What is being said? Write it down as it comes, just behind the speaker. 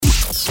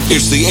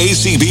It's the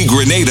ACB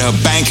Grenada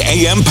Bank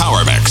AM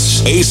Power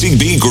Mix.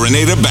 ACB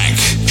Grenada Bank.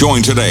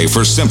 Join today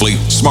for simply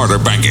smarter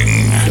banking.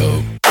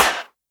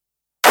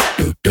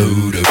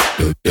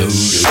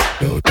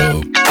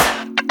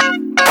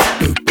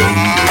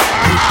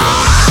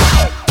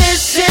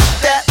 This shit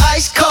that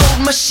ice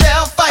cold.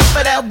 Michelle fight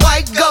for that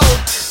white gold.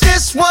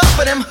 This one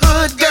for them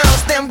hood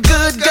girls, them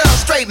good girls,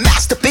 straight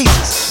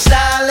masterpieces.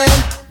 Stylin',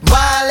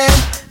 wildin',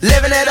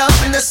 living it up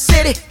in the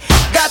city.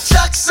 Got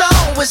Chuck's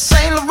on with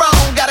Saint Laurent.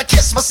 Gotta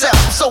kiss myself,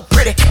 I'm so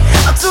pretty.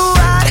 I'm too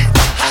hot.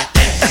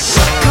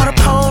 Call the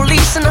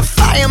police and the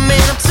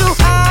fireman. I'm too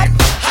hot.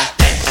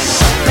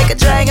 Make a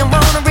dragon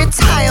wanna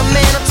retire,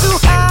 man. I'm too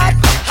hot.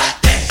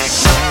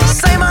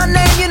 Say my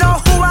name, you know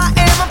who I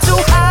am. I'm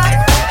too hot.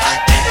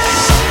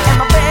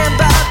 And my band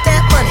bought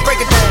that money.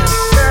 Break it down.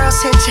 Girls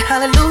hit you,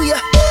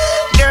 hallelujah.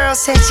 Girls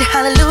hit you,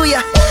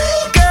 hallelujah.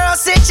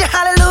 Girls hit you,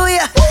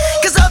 hallelujah.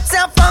 Cause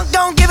Uptown Funk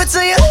don't give it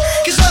to you.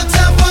 Cause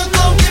Uptown Funk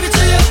don't give it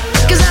to you.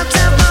 Cause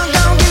Uptown Funk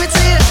don't give it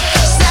to you.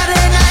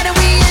 Saturday night and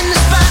we in the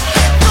spot.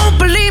 Don't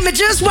believe me,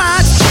 just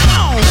watch.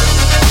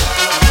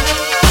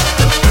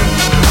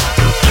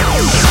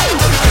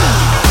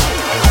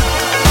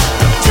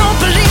 Don't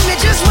believe me,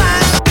 just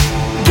watch.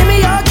 Give me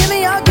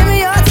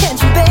your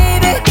attention,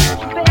 baby.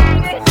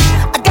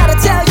 I gotta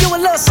tell you a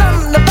little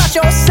something about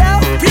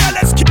yourself. Yeah,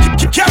 let's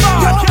Kevon.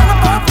 You're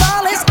one of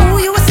all this, ooh,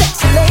 you a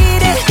sexy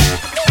lady.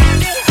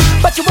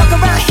 But you walk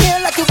around here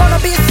like you wanna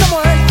be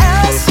someone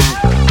else.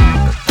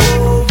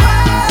 Ooh,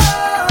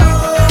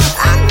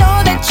 I know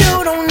that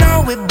you don't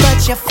know it,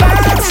 but you're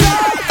fine, so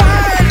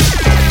fine.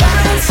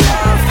 Fine, so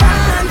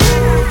fine.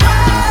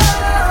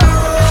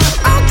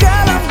 Oh,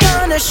 girl, I'm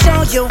gonna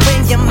show you when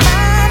you're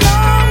mine,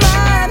 oh,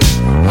 mine.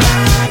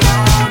 Mine,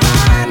 oh,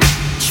 mine.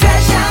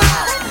 Treasure,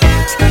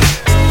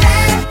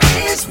 that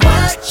is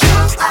what you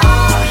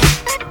are.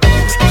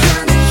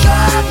 You're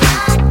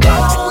my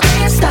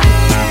golden star.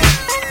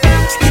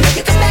 You know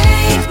you can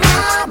make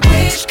my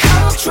wish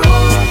come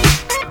true.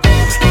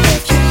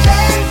 If you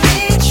let me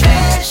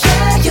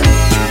treasure you.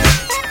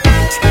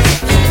 If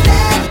you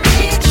let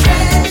me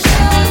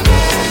treasure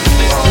you.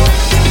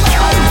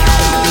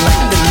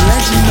 Like the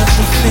legend of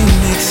the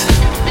phoenix,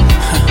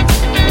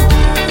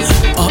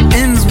 all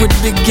ends with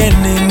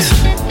beginnings.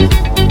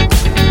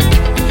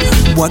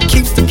 What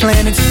keeps the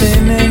planet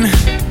spinning?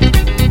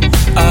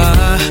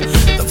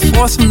 The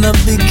force from the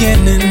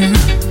beginning.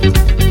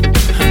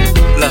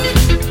 Love.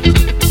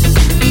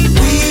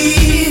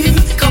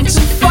 We've come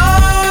too far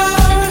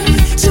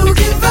to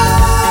give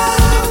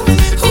up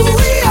who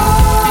we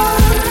are.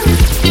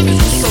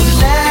 So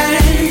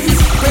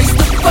let's raise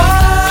the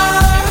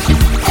bar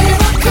and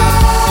our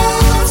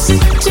cups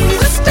to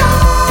the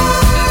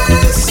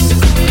stars.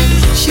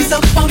 She's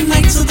up all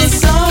night to the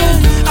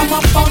sun. I'm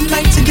up all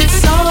night to get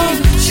some.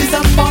 She's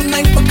up all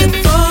night for good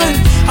fun.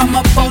 I'm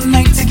up all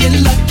night to get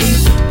lucky.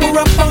 We're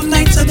up all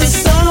night to the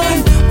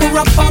sun. We're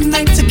up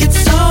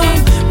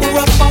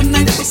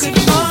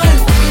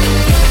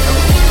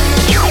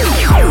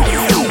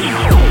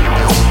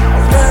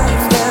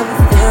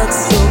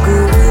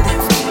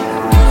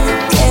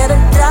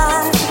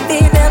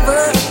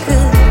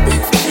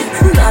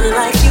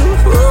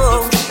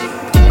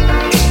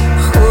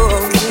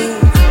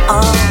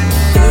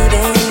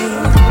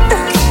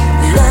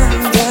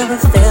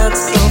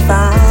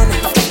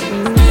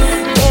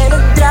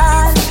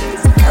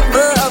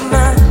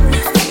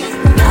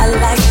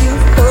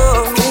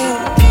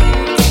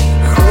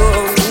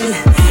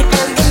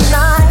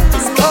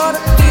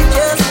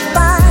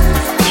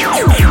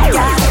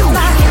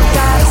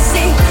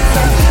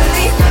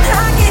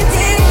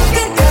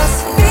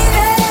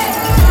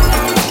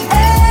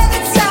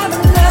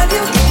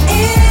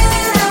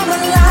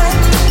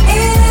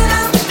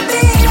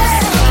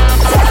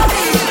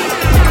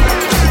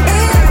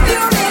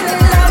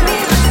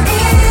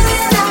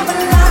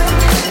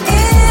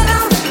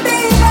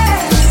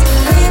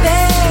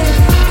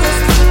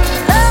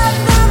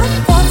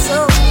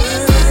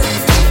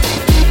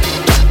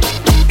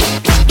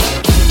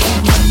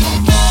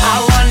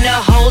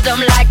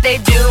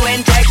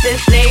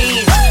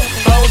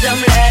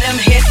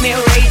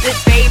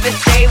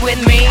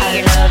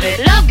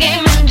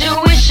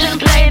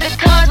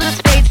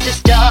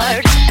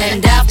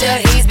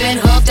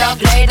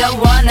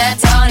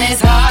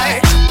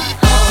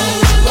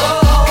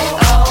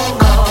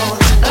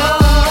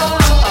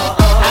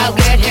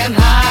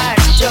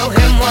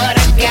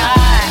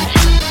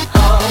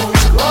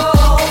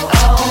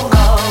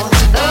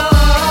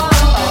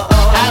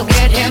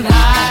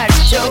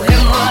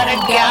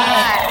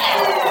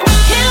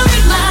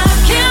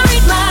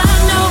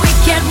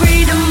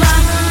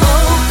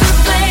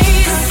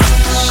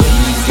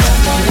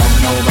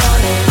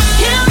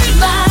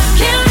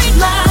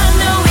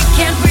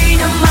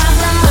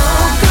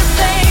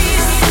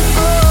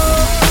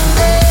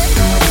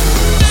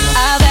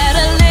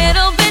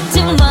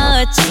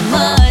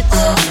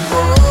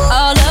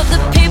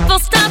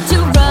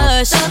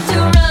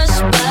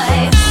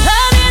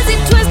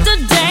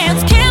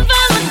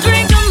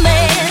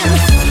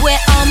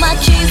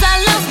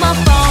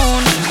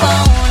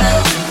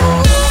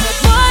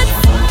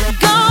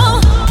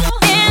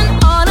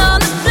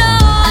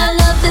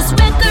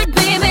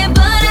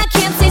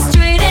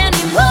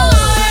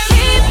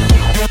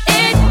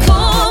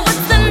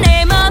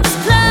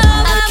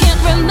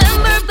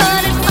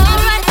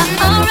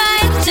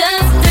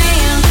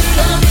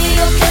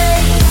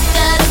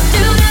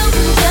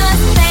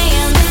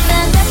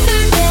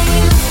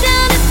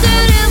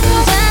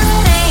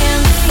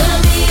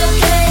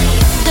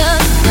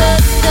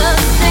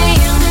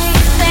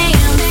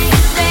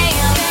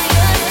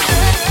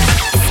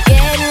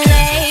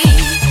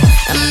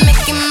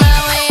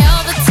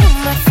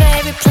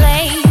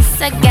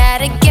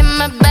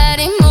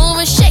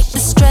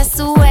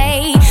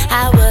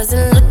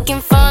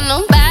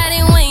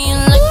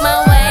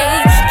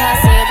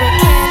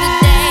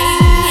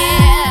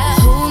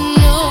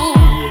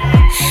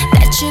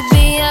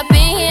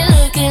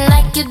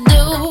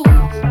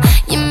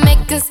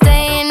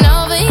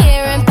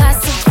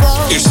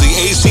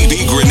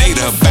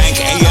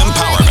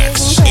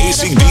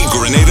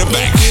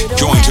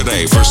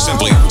today for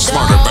Simply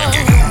Smarter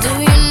Banking. Do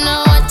you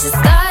know what you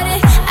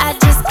started? I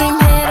just came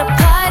here to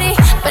party,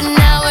 but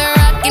now we're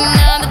rocking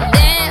on the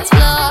dance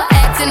floor,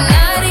 acting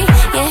naughty.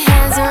 Your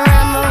hands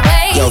around my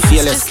waist. Yo,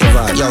 fearless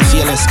Kevon. Yo,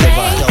 fearless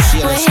Kevon. Yo,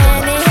 fearless We're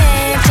hand in Kevon.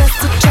 hand, just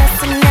to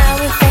trust, and now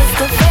we're face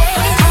to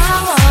face. I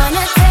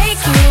wanna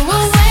take you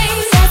away.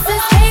 Let's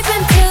escape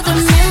into the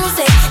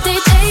music.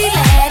 DJ,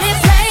 let it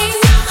play.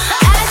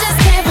 I just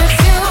can't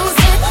refuse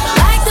it.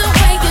 Like the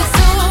way you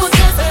do.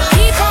 Just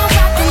keep on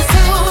rocking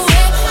to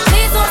it.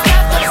 Please don't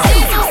stop the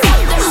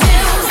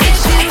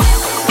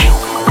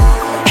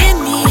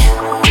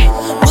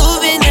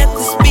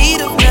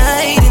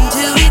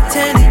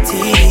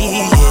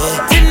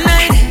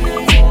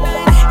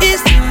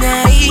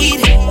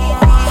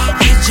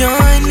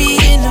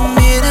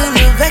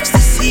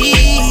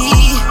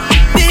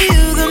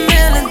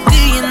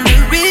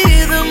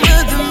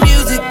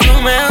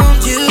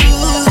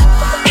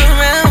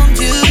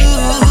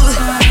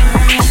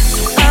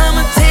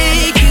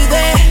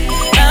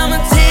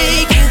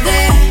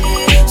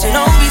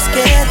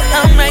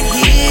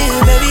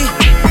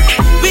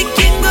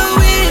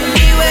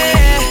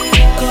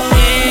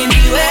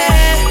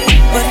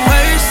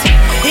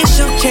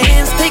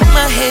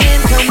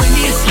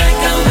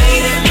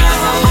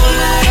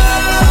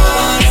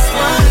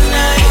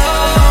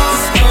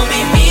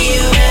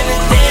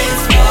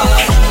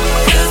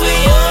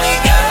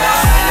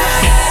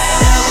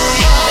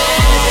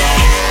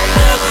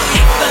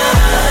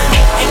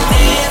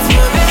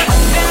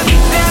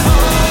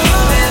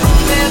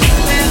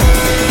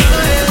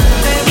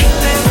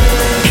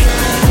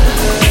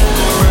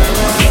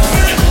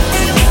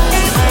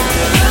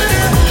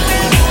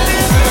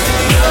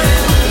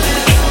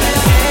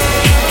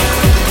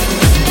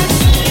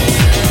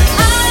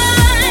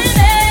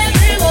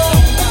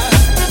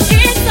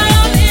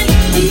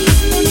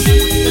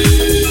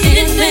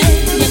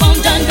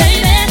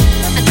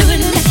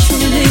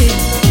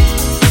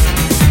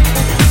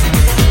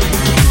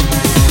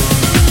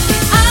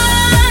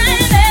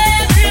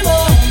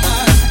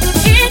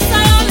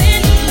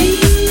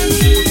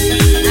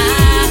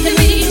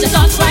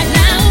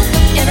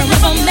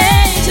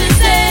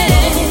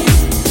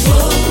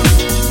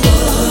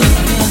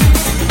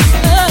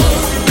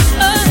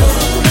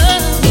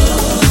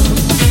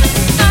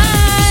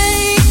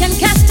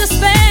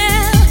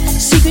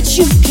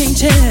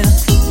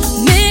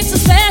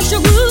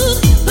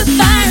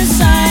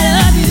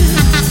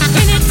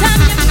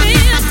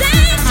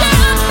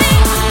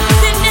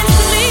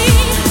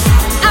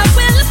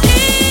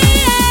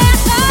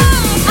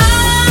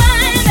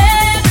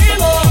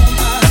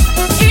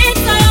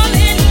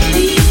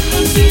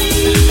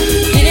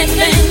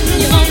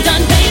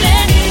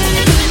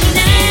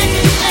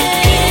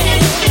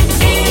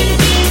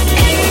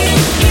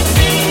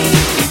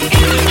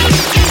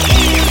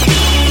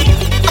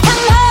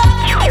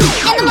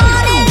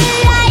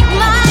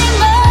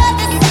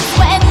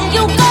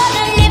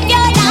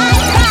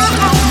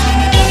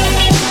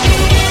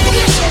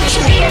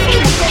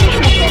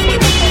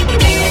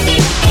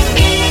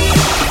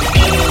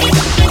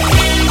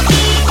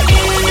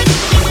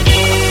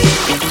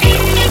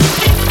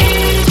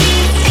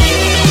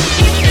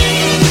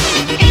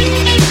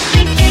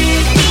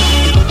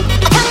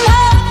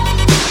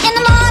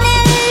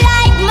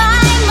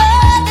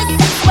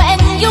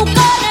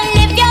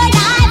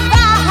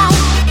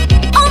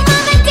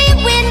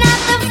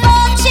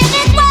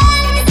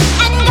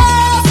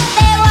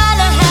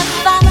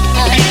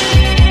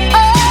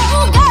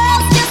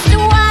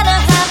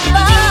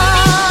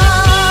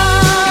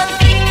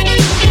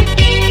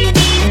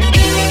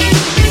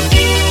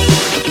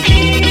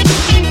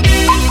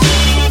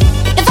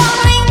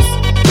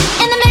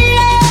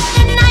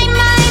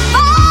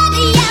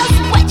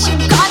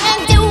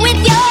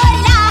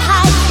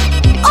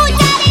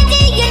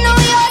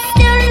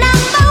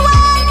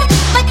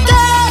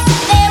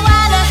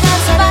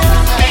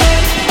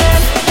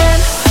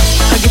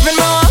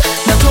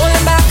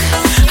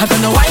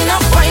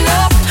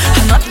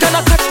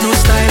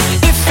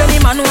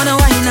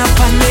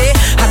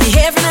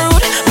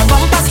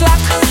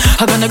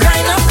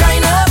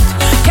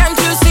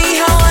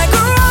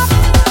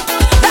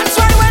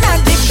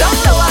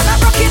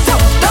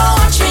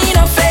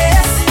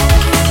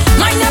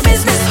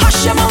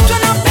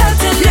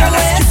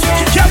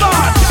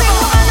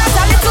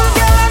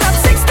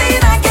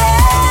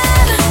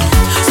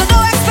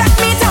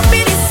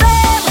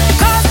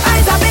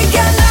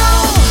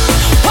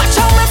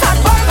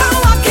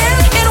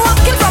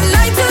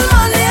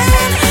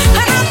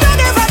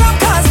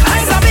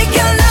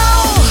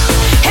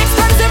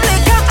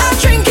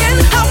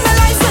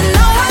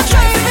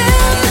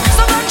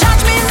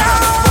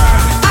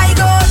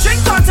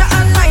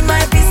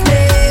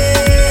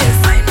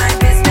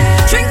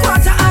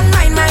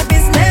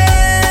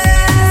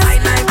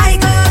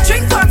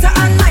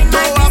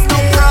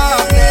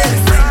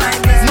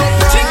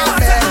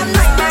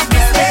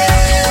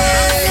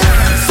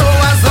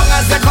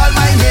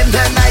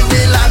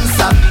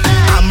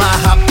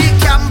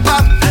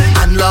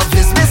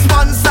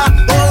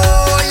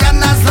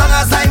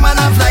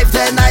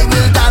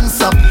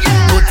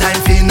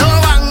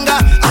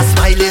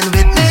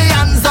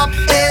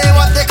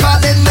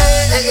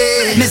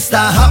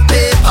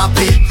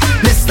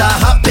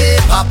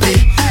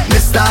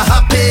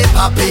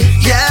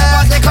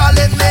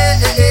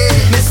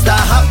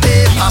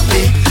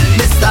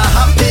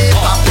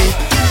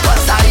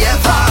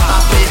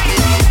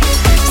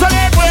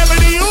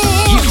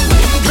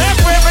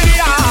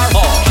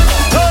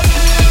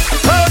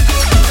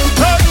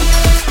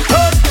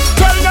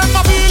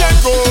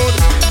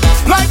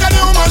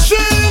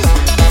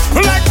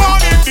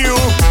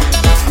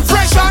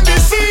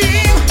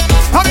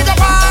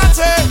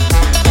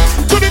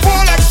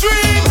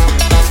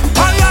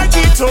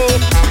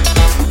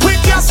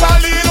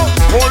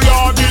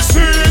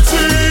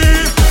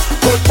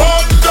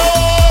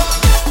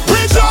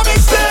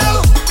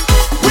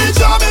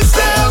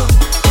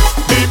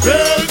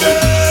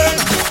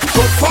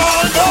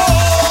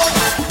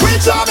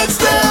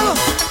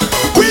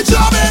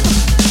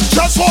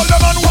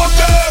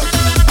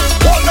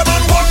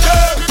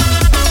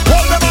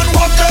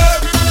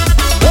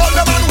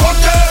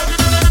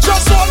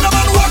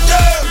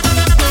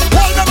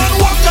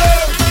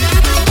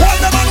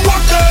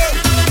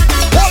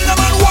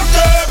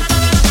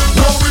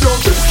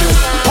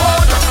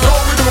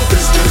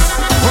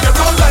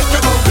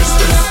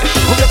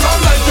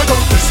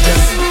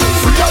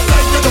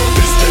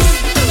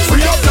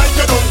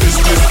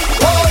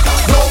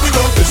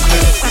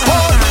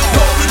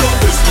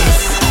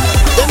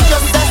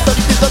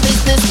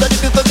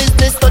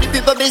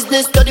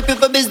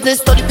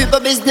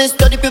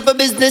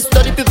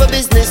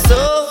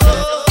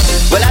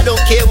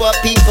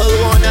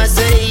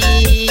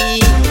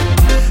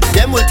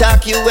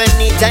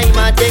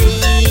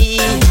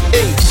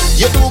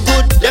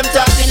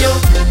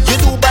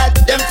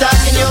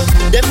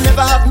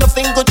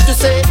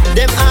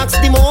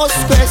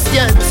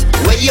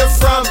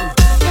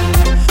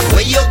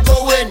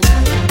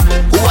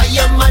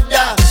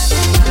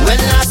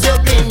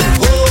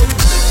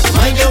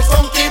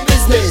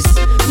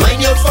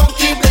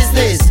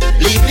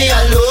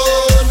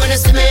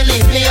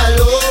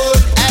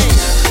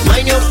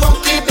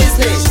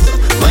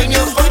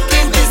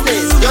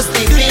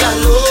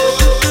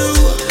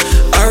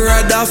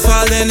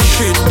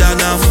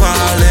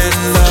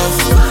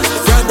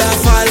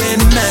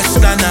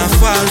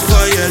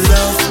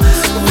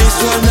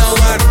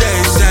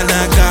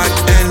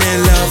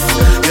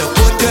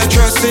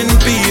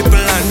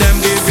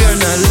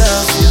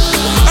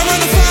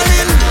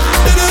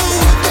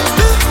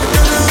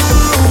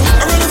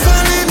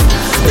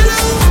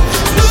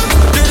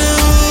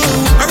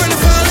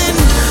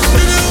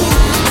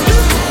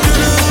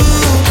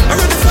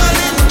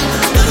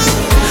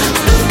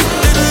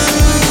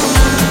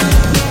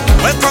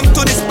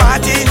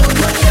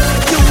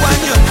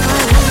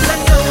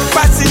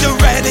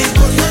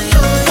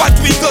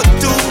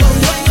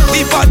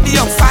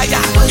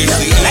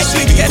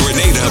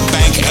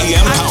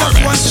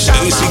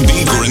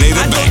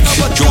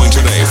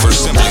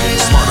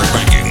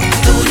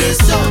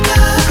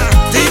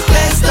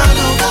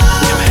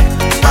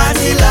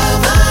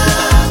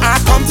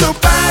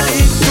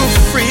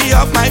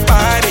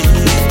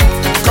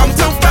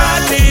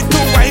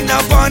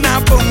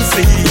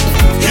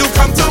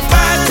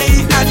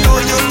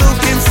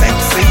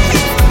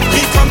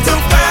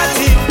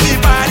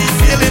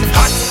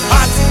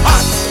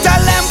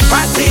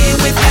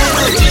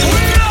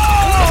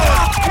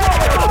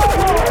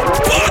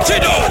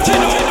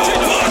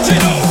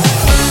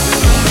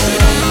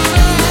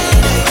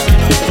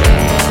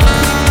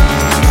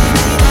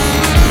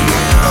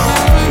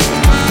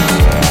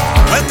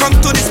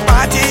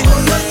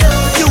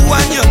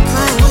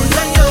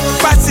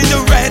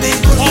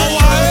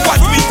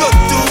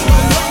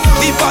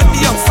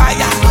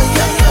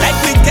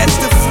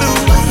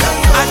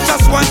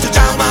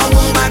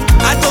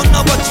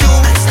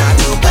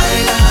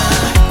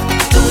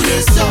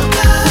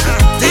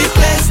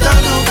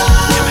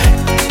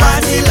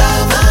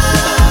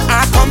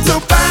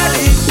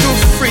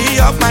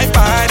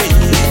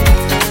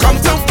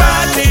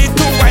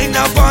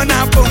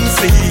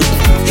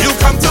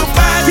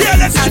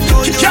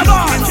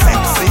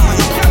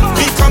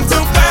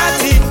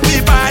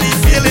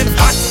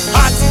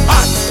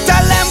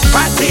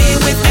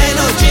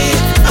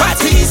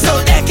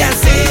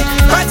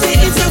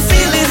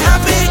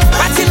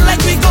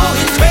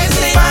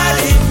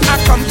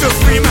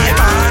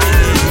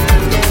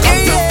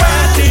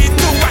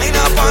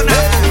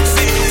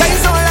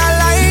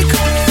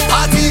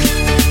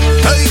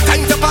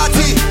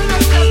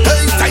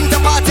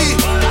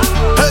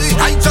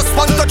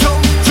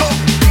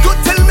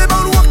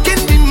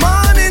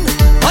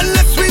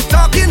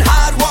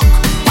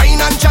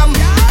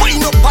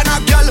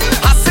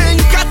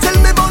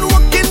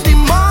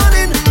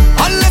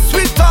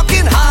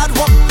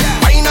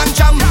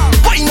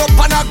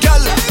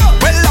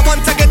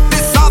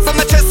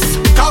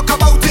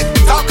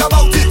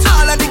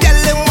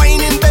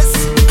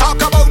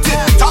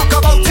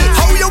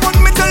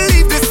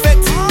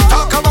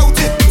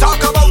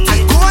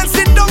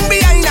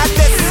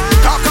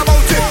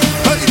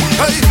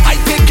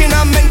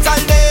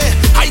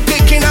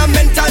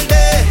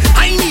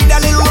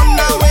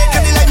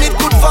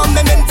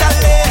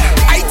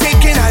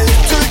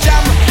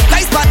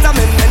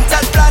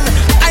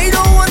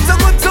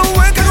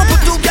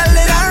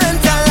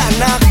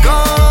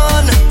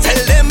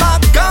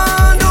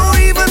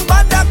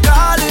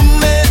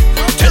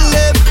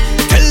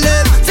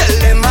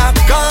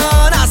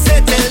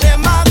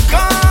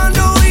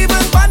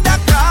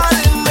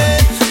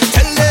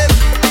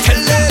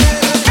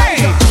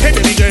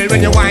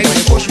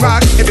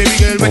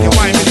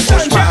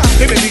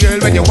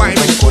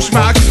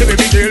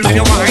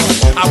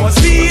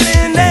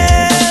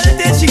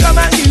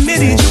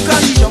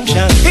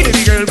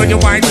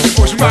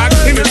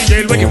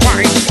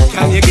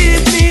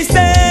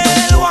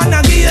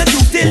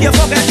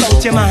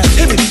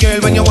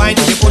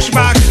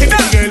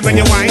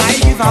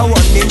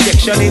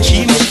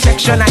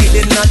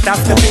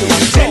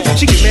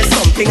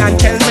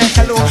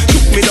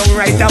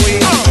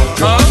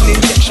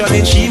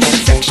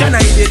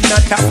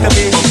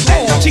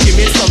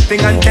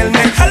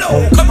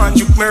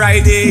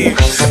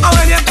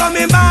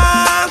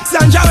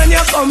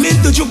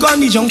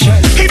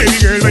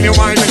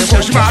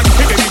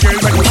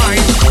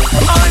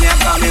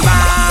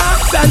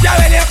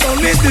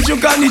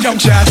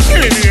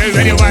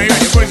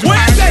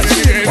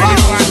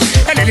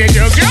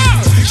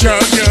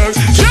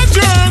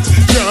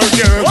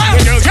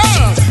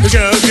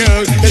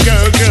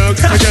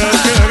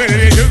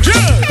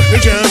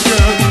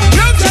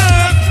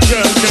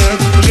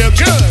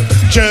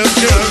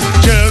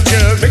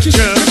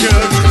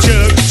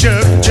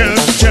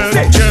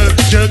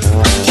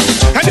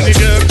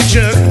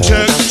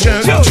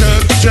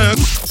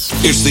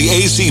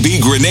ACB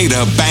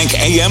Grenada Bank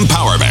AM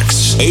Power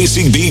Mix.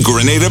 ACB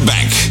Grenada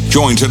Bank.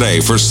 Join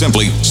today for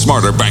simply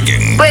smarter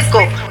banking. Wake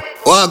up.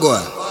 Wagwan.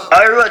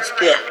 Alright,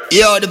 there.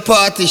 Yo, the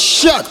party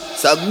shot.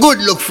 It's a good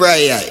look for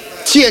a eye.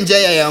 Change your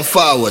eye and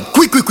forward.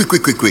 Quick.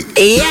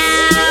 Yeah.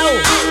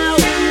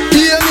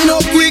 Hear me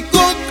no quick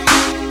cook.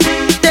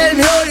 Tell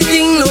me how the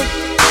thing look.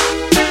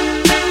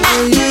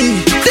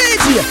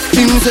 DJ,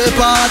 him say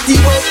party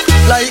up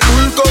like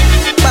Hulk up.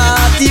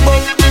 Party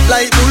up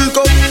like Hulk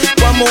up.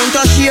 One month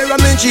a share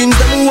and me jeans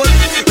them whole.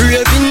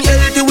 Raving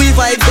healthy we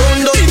vibe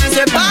down low. Him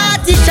say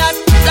party shot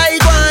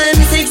like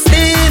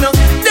 116.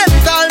 Them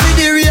call me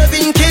the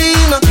raving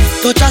king.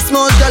 Touch a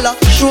small girl,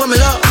 show me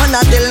love. And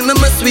I tell me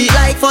sweet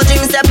like fudge.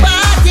 Him say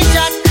party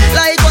shot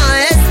like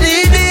 1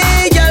 STD.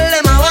 Girl,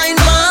 them a wine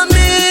for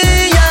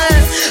me,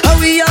 yeah. How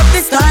we up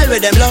the style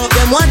with them love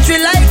them watch we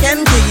like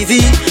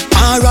MTV.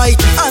 Alright,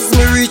 as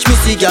me reach me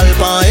see girl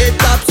pan head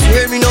top.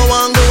 Swear me no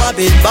want go a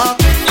bit back.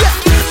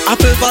 Yeah,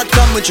 apple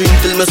vodka me drink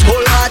till me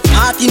skull hot.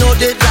 Party no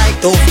dead like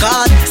tough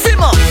card.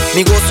 Simmer,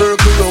 me go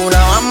circle round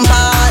a one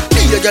part.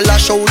 Me a girl a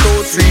shout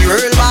out free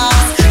real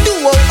boss. Do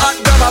out hot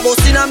grab a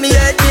bus inna me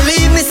head.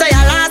 Believe me say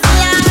a last.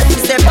 Me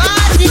say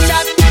party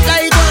shot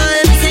like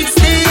 116.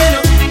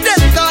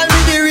 Them call me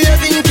the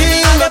raving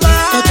king.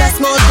 Touch a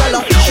small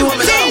girl, show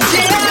me love.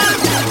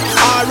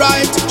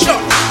 Alright, sure.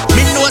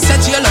 Me know say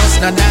jealous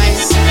not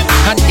nice,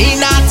 and me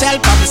not tell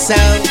for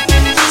myself.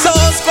 So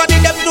squad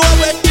them know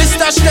where to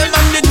stash them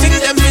and the thing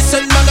them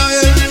listen man a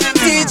hell.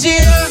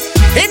 DJ,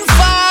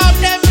 inform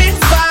them,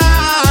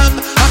 inform.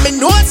 And me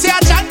know say a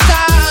chat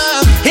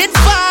time.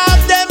 Inform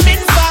them,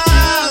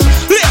 inform.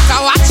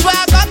 Later watch where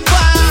I got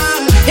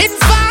one.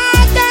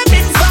 Inform them,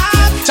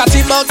 inform.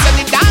 Chatty mouth and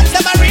the dance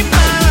them a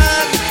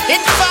remind.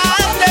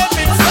 Inform them,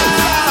 inform.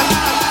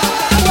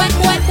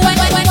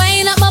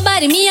 Wine up my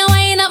body, me a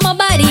wine up my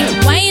body.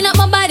 Wine up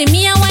my body,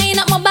 me a wine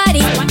up my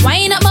body.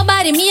 Wine up my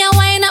body, me a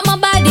wine up my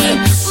body.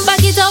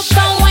 Back it up,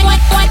 wine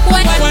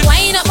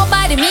up my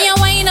body, me a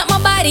wine up my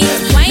body.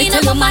 Wine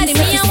up my body,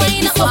 me a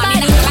wine up my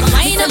body.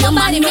 Wine up my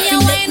body, me a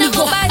wine up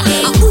my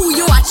body. Who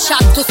you a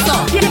chat to so?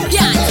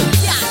 Yeah.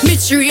 Me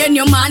train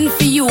your man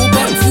for you,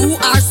 but you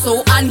are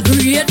so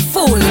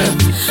ungrateful.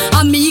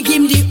 And me give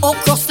him the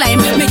okra slime,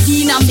 me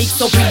Tina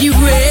mix up with the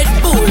Red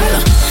Bull.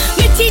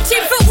 Me teach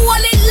him for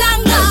hold it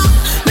longer.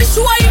 Me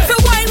show him for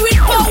wine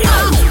with power.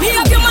 Me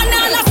have your man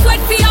all a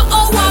sweat for your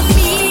hour.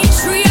 Me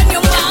train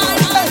your man.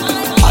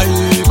 I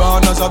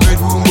born as a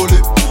bedroom bully.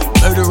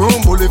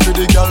 Bedroom bully for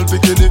the girl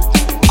bikini.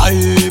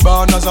 I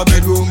born as a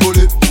bedroom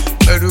bully.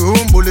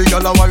 Bedroom bully,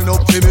 girl a wine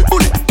up for me.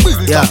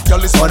 Yeah,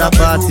 on a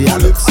party I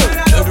look so.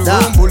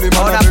 Bedroom bully,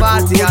 man a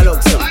party I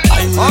look so.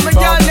 All my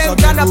girl them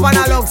stand up and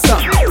I look so.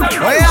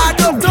 Oh yeah,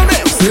 talk to me.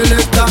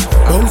 Selector,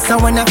 bounce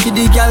and when I see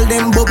the girl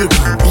them bubble.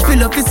 If you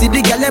love to see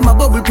the girl them a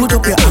bubble, put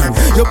up your hand.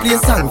 You play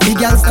song, the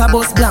girl star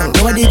bus blank.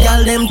 Now the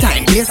girl them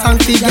time, play song,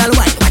 the girl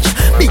white. Watch,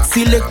 big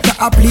selector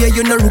a play,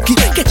 you no rookie.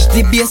 Catch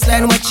the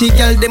baseline, watch the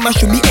girl them a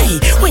should be. Hey,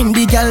 when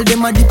the girl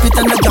them a dip it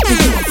and a drop it,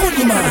 you a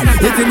funny man.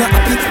 If you not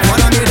happy,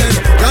 follow me then.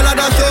 Girl a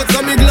dash out, so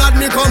me glad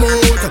me come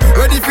out.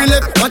 Ready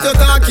Philip, what you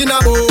talking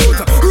about?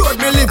 Road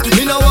me lift,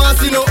 me no want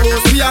see no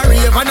host. We a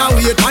rave and a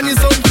wait, and the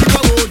sun keep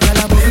out. Girl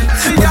a bubble,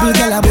 bubble,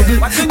 girl a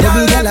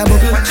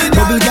bubble,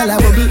 bubble, girl a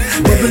bubble,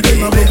 bubble,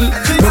 girl a bubble,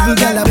 bubble,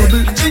 girl a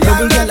bubble,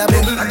 bubble, girl a bubble, bubble, girl a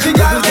bubble,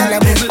 bubble, girl a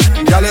bubble.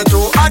 Girl you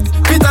too hot,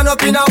 fit on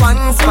up in a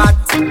one spot.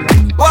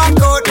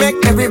 Walk out, make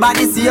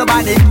everybody see your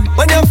body.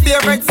 When your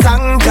favorite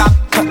song drop,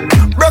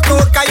 broke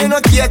out 'cause you no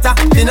cater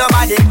to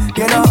nobody.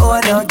 You no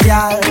own no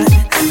girl,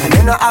 and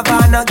you no have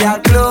on no girl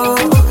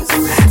clothes.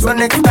 So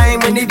next time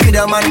when the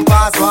video man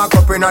pass, walk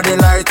up in the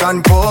light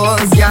and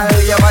pose.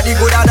 Girl, your body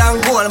gooder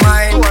than gold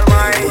mine.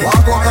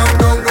 Walk up and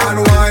down and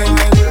wine.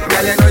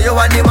 Girl, you know you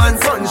are the man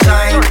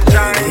sunshine.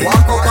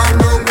 Walk up and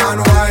down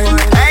and wine.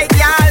 Hey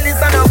girl, this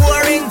is a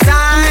boring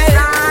time.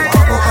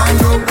 Walk up and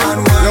down and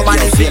wine.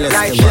 Nobody feel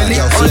like Shelly,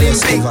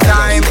 Olympic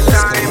time.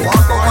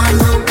 Walk up and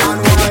down and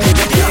wine.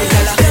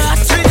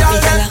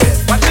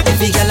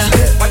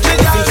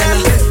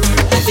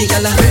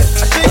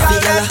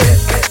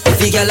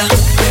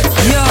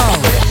 Yo,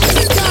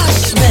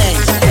 gosh, man.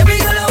 Every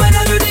girl when I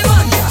do the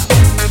one drop,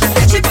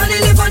 catch it on the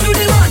lip and do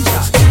the one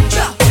drop.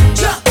 Drop,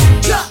 drop,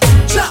 drop,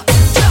 drop,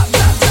 drop,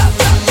 drop,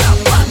 drop, drop,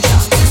 one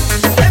drop.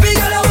 Every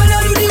girl when I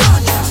do the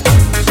one drop,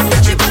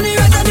 catch it on the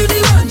right and do the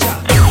one drop.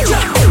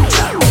 Drop,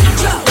 drop,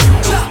 drop,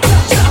 drop, drop,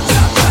 drop,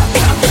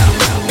 drop.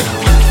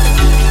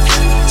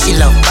 She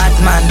love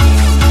Batman.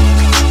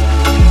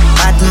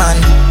 Batman.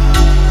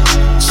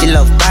 She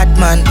love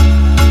Batman.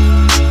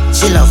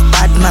 She love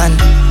Batman.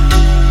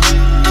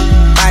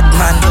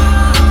 Batman.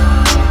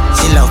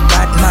 She love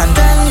Batman.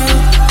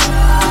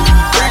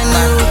 Brand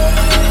new.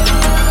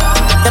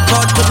 The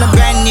port with me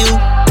brand new.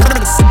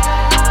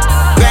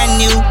 Brand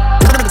new.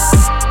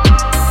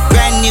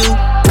 Brand new.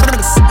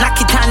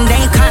 Knock it and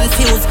then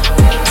confused.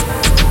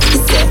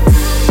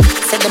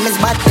 Say them is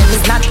bad, them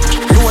is not.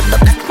 Load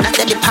up, not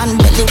the pan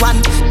belly one.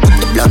 Put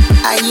the blood,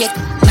 I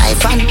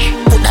knife on.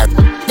 Put that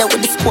there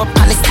with the scope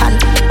on his hand.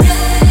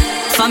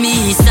 For me,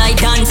 east side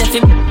dance if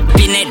you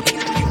pin it.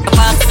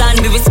 Parks and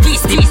we will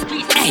squeeze this.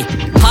 Hey,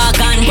 park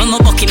on. When my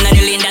buck him na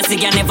the lane, that's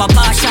again never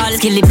partial.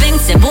 Skilly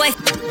blinks, boy.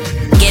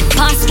 Get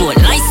passport,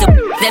 license.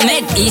 Them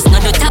head is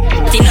not the top.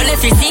 They no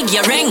left zig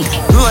your ring.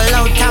 Roll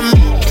out cam.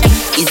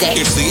 It's the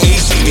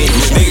ACB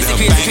Grenada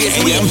Bank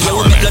AM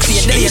Power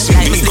Mix.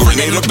 ACB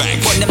Grenada Bank.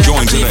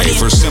 Join today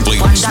for simply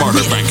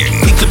smarter banking.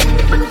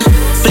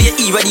 Play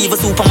E ready for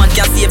Superman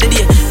can save the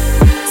day.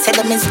 Say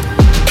them is.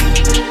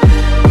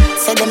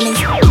 Say them is.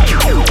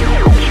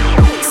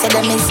 Say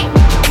them is.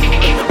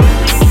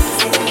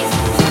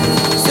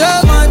 So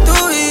man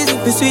too easy,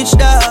 we switch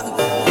dog.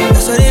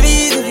 That's what they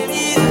be.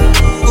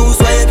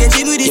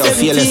 Yo,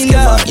 fearless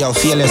Kevon, yo,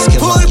 fearless Kevon.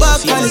 Pull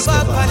back on it.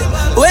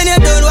 When you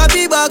done, what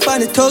be back on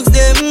the thugs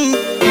them.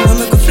 I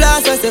make a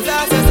flash as a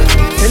flash.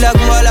 Tell a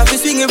girl if you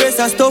swing your wrist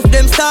and stuff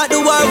them. Start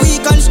the war, we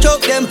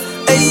construct them.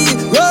 Hey,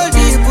 roll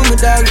deep, put me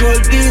down, roll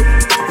deep.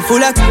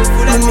 Full of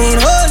I mean,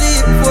 holy.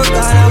 Before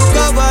God, I will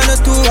cover no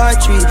 2 or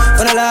 3.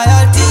 When I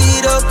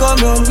loyalty, don't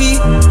come on we.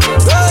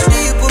 Roll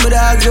deep, put me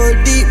down, roll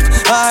deep.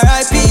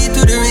 R.I.P.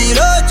 to the real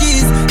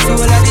OGs. So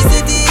all of the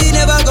city,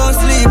 never gon'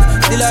 sleep.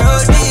 Still I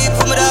roll deep,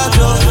 put me down,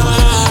 roll deep.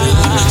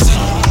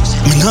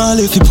 Me nah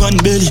left you on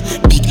belly,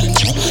 big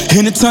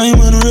anytime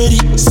when I'm ready.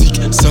 Sick,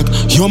 suck,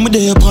 you're my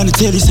day upon the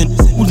telly. Send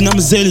food and I'm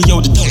a zelly,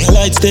 yo, the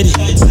light steady.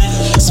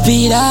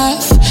 Speed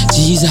off,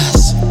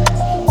 Jesus.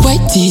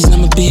 White tees and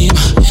I'm a babe.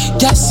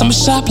 Gas, I'm a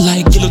sharp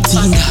like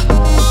guillotine.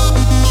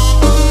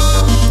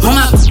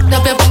 Mama,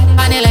 up your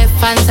on the left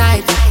hand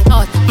side.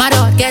 Out, my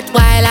dog get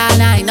wild all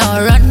night. Now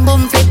run,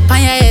 boom, flip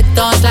on your head,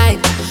 don't slide.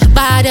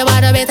 Body,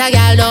 better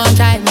girl, don't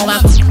try.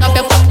 Mama, up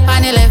your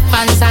on the left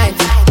hand side.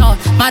 Out,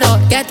 my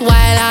dog get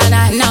wild all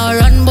night. Now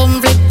run, boom,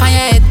 flip on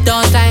your head,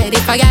 don't slide.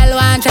 If a girl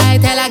want try,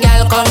 tell a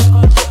girl come.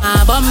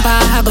 My bumper,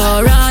 I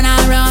go round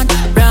and round,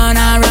 round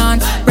and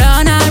round,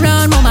 round and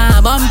round.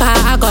 Mama, bumper,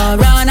 I go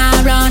round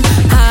and round,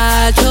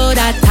 all through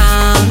that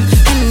town.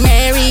 And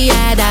Mary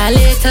had a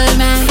little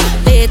man,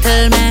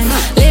 little man,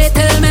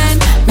 little man.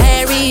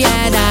 Mary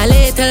had a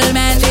little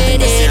man, she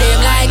did him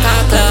like a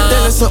clown.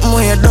 Tell her something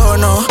when you don't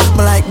know.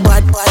 Me like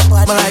bad,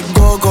 me like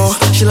go-go.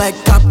 She like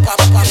cap,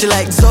 she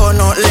like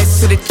zono.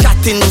 Let's see the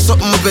chatting,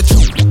 something with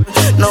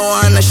it. No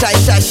one a shy,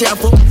 she a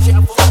pop.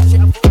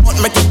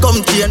 Make it come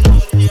to you.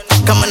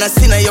 Come on, I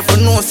see her, you for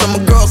know some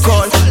girl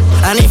call.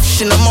 And if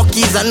she no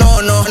monkeys, I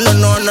no love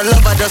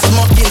her, just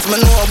monkeys,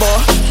 me know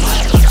about.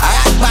 I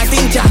act back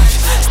in charge.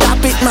 Stop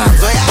it, man,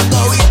 so I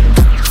go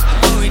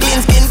with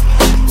clean skin.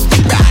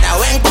 Brother,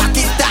 when cock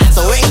it start,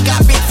 so when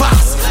cap it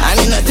fast. And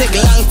it not take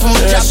long for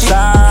me drop it.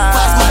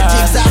 Pass my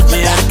jigs out,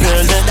 me that girl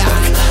the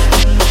dark.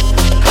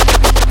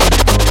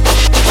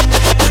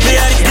 Me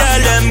and the girl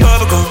them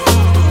bubblegum.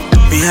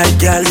 Me and the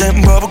girl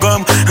them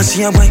bubblegum. And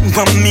she a waiting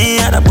for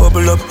me and a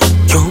bubble up.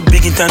 Yo,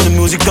 big in time the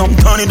music don't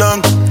turn it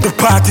down. The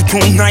party too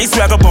nice,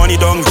 we a go burn it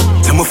down.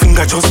 Tell my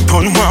finger just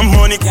turn one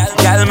money.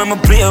 Girl, me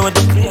play with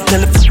the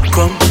tell the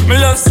come. Me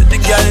love see the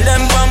girl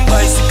them on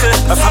bicycle.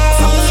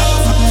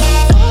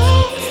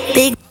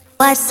 Big,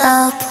 what's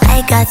up?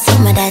 I got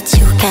some of that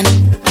you can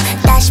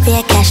dash for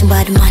your cash,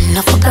 but man,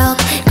 not for broke.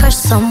 Crush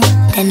some,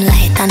 then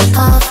light and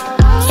puff.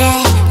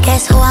 Yeah,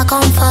 guess who I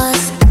come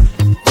first?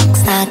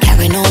 Not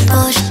carry no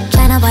push.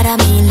 Tryna bother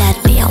me, let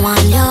me, I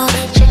want you.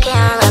 She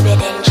can't rub it,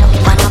 then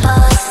jump on a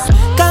bus.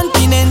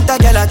 Continental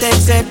girl I take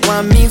set.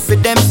 Want me for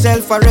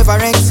themself forever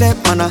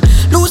accept. Man I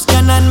lose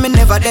cannon, me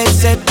never dead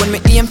set. When me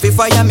aim for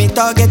fire, me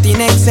target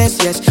in excess.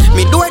 Yes,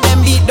 me do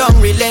them beat down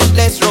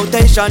relentless.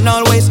 Rotation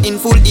always in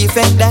full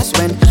effect. That's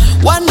when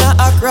one not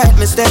act right,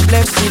 me step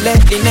left.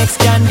 Select the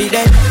next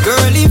candidate.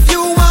 Girl, if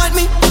you want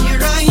me, here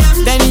I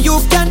am. Then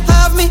you can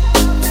have me.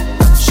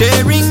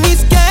 Sharing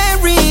is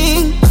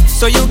caring,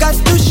 so you got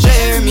to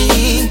share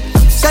me.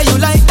 Say you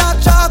like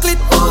dark chocolate,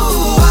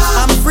 ooh,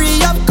 I'm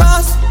free of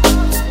cost.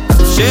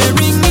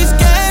 Sharing is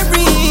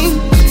caring,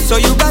 so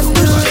you got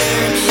to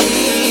share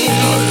me.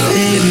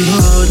 Baby,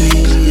 hold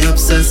me,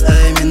 obsessed.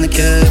 I'm in the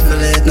car for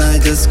late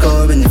night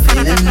disco when you're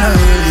feeling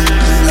early.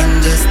 I'm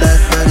just that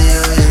body,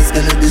 always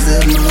gonna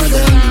deserve more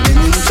than the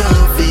winning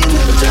trophy.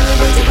 Never try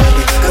but your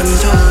body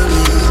control me.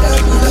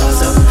 Got me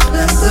lost up,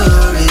 I'm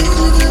sorry.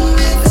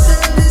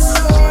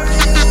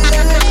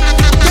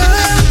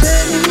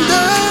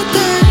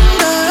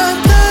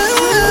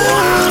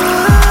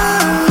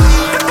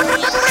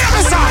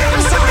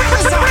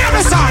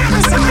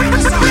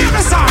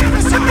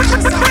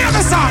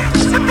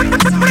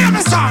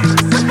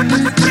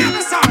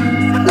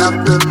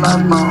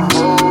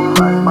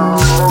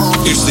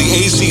 It's the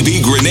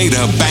ACB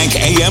Grenada Bank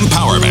AM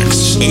Power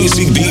Mix.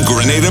 ACB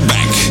Grenada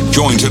Bank.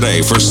 Join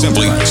today for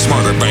simply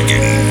smarter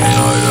banking.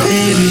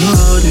 Baby,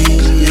 hold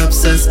me,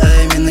 obsessed.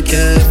 I'm in the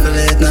car for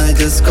late night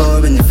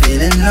disco when you're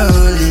feeling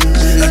lonely.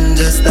 I'm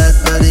just that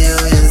body,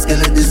 always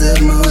gonna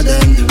deserve more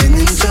than the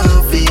winning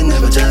trophy.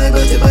 Never try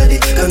but your body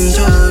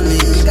control me.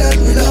 Got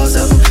me lost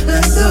up,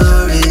 I'm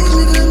sorry.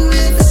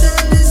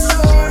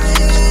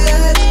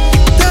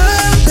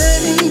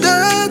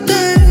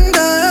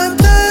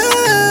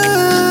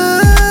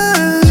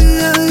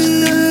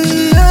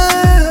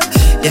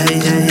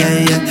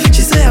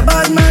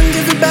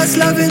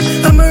 Loving,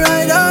 I'm a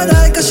ride on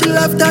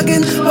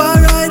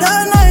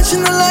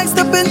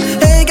jumping.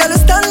 Hey, gotta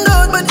stand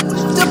out, but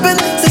jumping.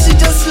 Say she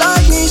just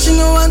like me, she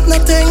no want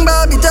nothing,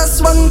 Barbie.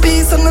 Just one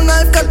piece and a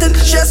knife cutting.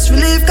 Stress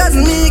relief, cause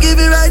me give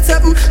you right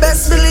something.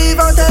 Best believe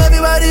out to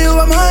everybody you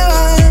are my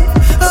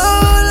wife.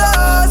 Oh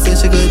Lord, say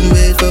she couldn't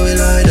wait for we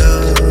lie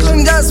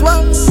down. Just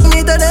want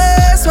me to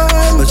this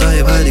one, but try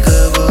your body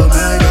curve, oh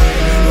my God,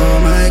 oh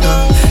my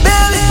God.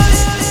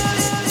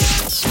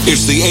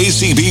 It's the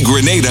ACB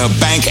Grenada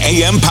Bank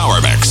AM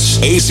Power Mix.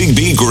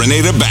 ACB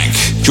Grenada Bank.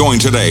 Join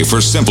today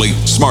for simply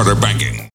smarter banking.